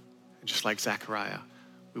 And just like Zechariah,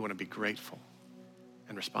 we want to be grateful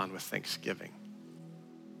and respond with thanksgiving.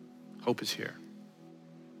 Hope is here.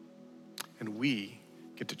 And we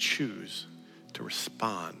get to choose to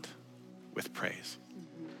respond with praise.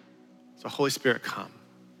 So Holy Spirit, come.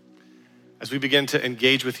 As we begin to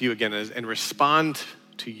engage with you again and respond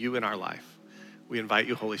to you in our life, we invite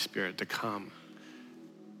you, Holy Spirit, to come,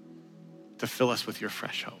 to fill us with your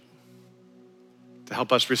fresh hope, to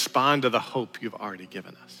help us respond to the hope you've already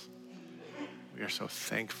given us. We are so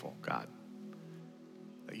thankful, God,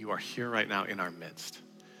 that you are here right now in our midst.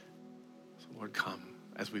 So Lord, come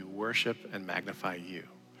as we worship and magnify you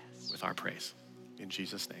with our praise. In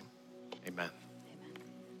Jesus' name, amen.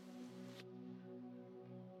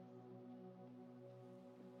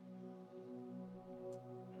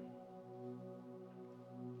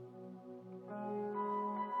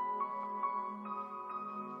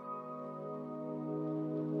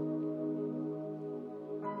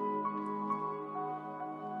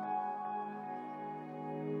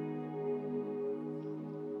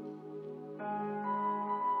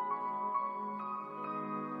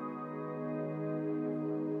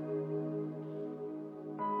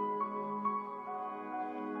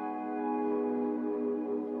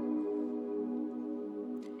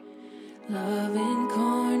 Love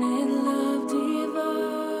incarnate, love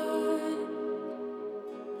divine,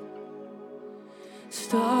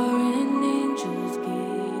 star and angels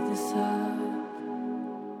gave the sign,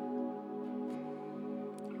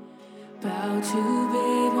 bow to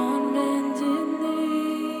babe on bended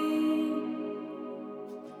knee,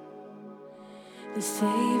 the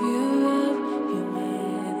Savior of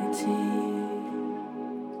humanity.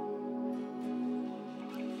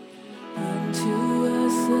 Unto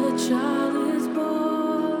us a child is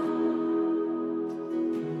born,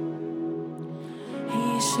 he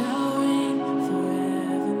shall reign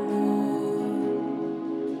forevermore.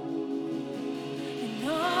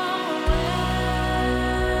 And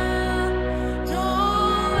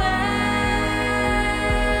Noel,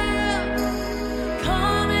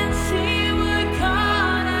 come and see what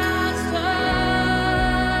God has done.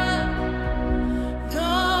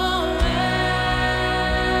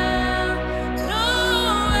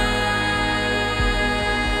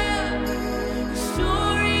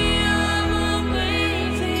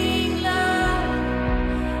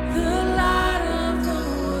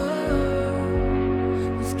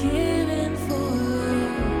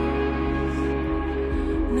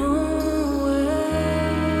 Noel.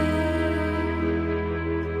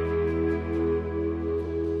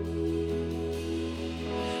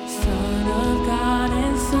 Son of God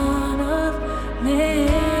and Son of Man,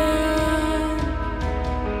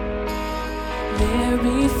 there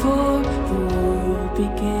before the world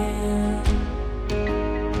began,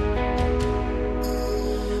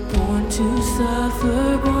 born to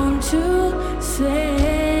suffer, born to save,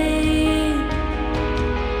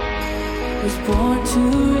 was born to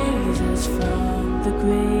raise us from the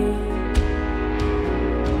grave.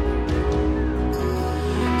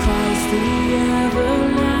 Christ the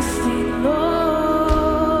everlasting Lord,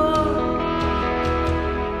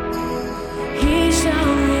 he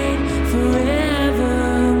shall reign forevermore.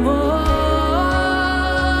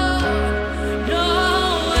 Noel,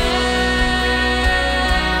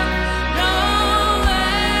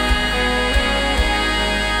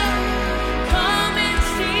 come and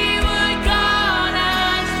see what God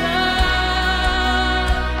has done.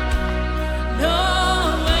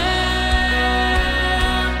 Noel,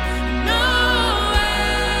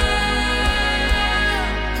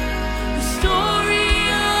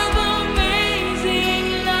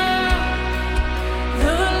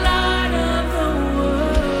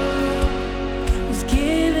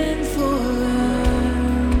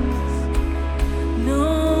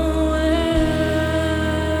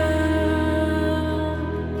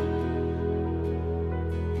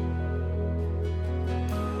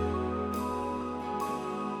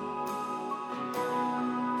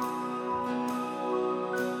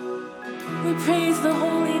 We praise the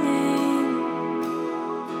holy name.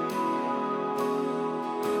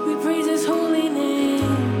 We praise his holy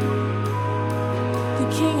name. The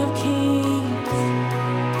King of Kings,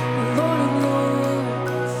 the Lord of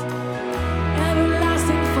Lords,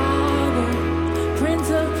 everlasting Father, Prince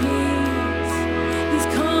of Peace. He's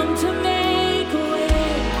come to make a way.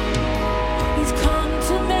 He's come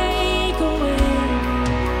to make a way.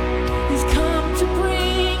 He's come to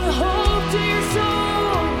bring hope to your soul.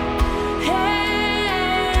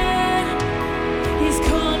 Hey, he's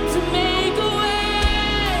come to make a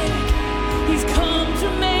way. He's come to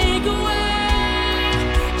make a way.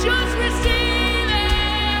 Just receive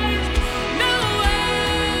it. No way.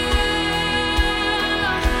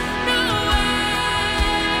 No way.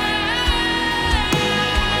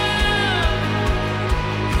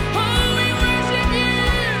 Oh, we worship you.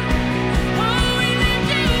 Oh, we lift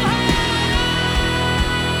you high.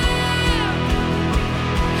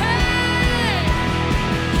 Hey.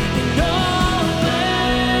 No way.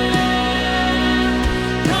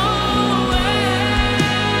 No way.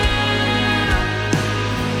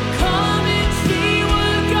 Come and see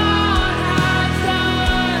what God has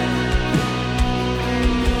done.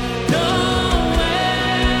 No way.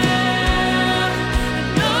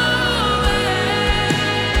 No way.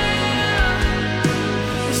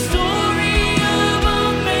 The story of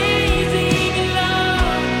amazing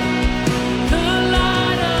love. The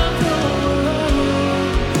light of the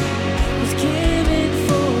world was given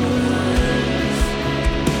for us.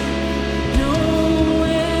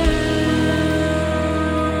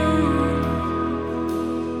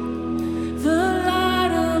 The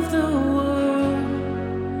light of the world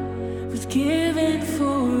was given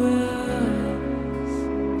for us.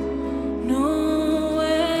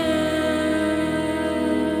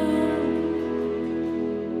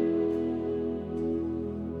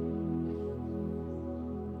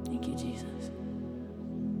 Thank you, Jesus.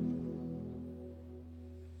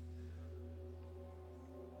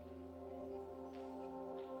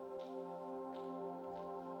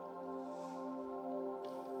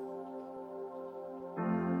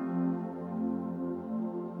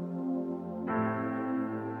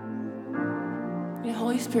 Yeah,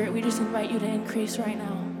 Holy Spirit, we just invite you to increase right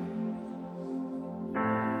now.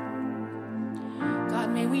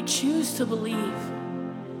 God, may we choose to believe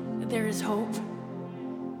that there is hope.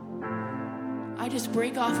 I just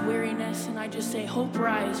break off weariness and I just say, hope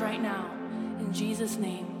rise right now in Jesus'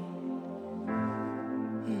 name.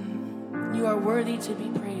 You are worthy to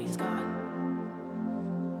be praised, God.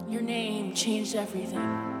 Your name changed everything.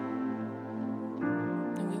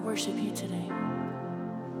 And we worship you today.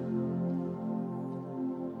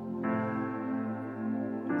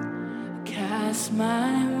 Cast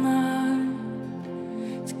my mind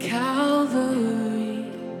to Calvary,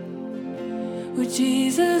 where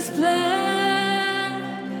Jesus bled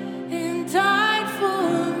and died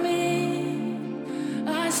for me.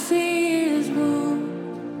 I see his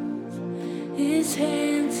wounds, his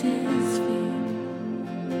hands, his feet,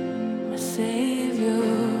 my Savior,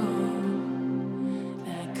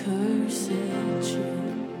 that cursed tree.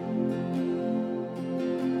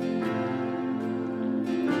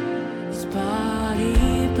 His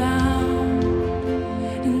body bound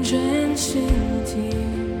and drenched in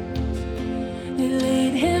tears, they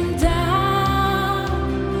laid him down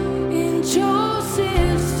in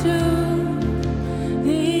Joseph's tomb,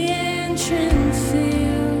 the entrance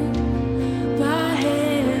sealed by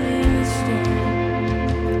heavy stone.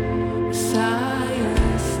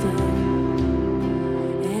 Messiah still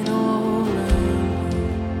and all alone.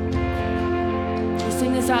 We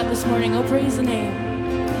sing this out this morning. Oh, praise the name.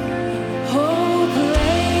 Oh,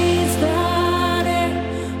 praise the name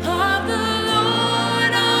of the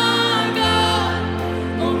Lord our God.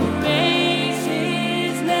 Oh, praise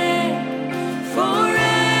his name forevermore.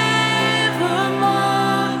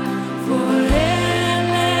 For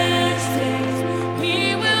endless days we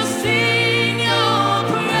will sing your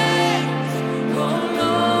praise. Oh,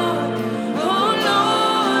 Lord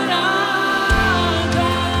our God.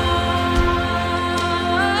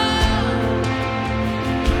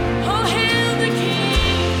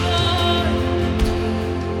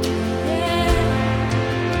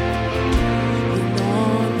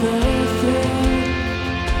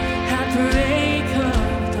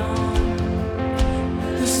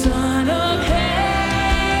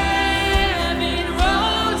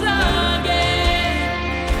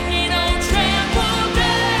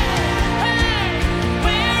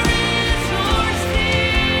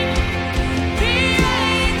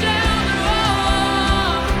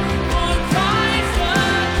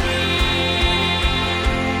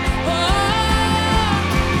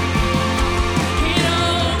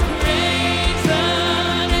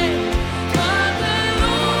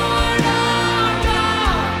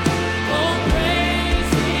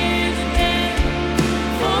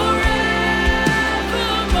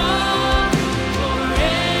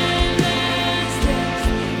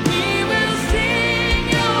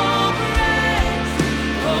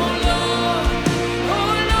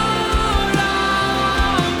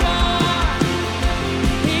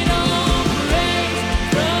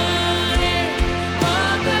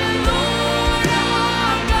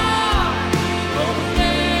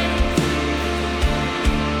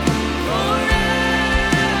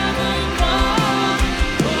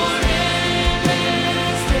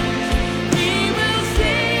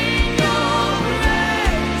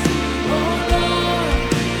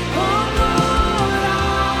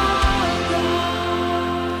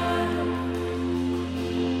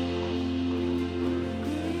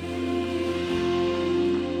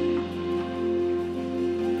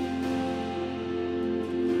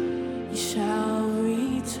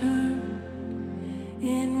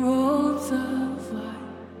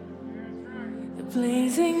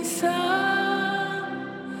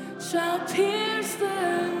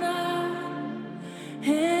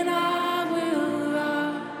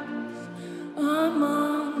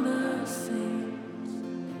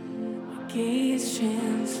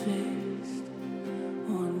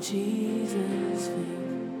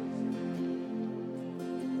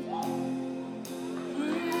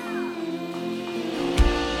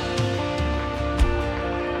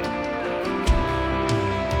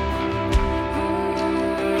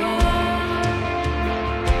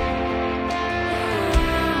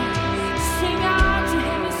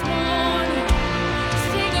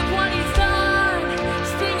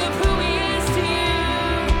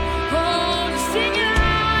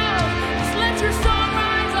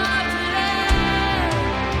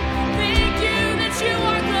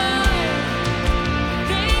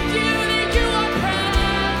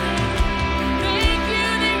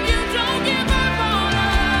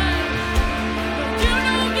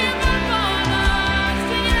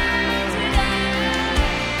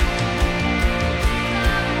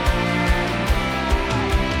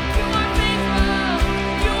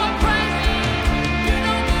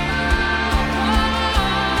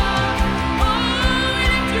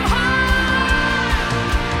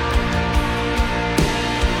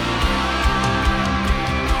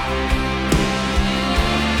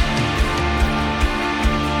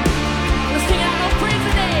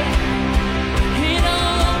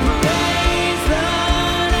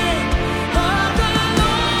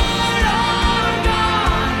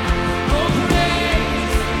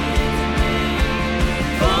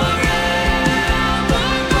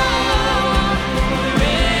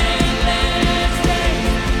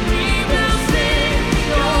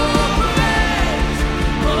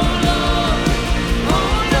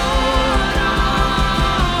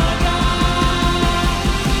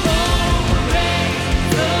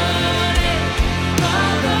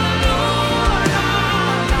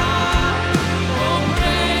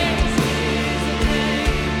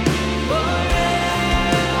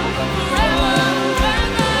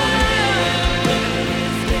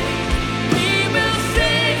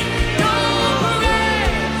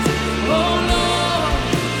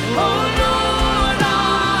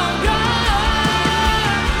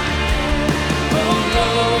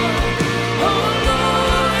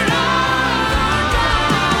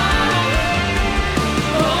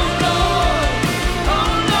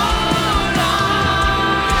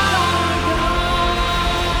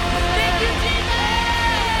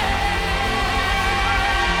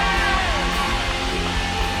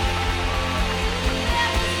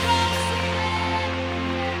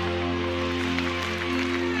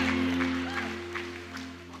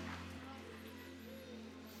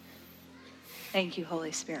 Thank you,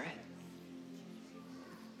 Holy Spirit.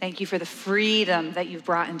 Thank you for the freedom that you've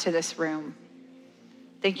brought into this room.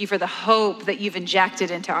 Thank you for the hope that you've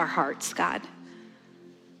injected into our hearts, God.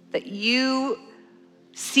 That you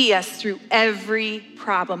see us through every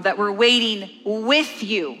problem, that we're waiting with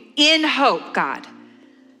you in hope, God,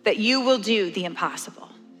 that you will do the impossible.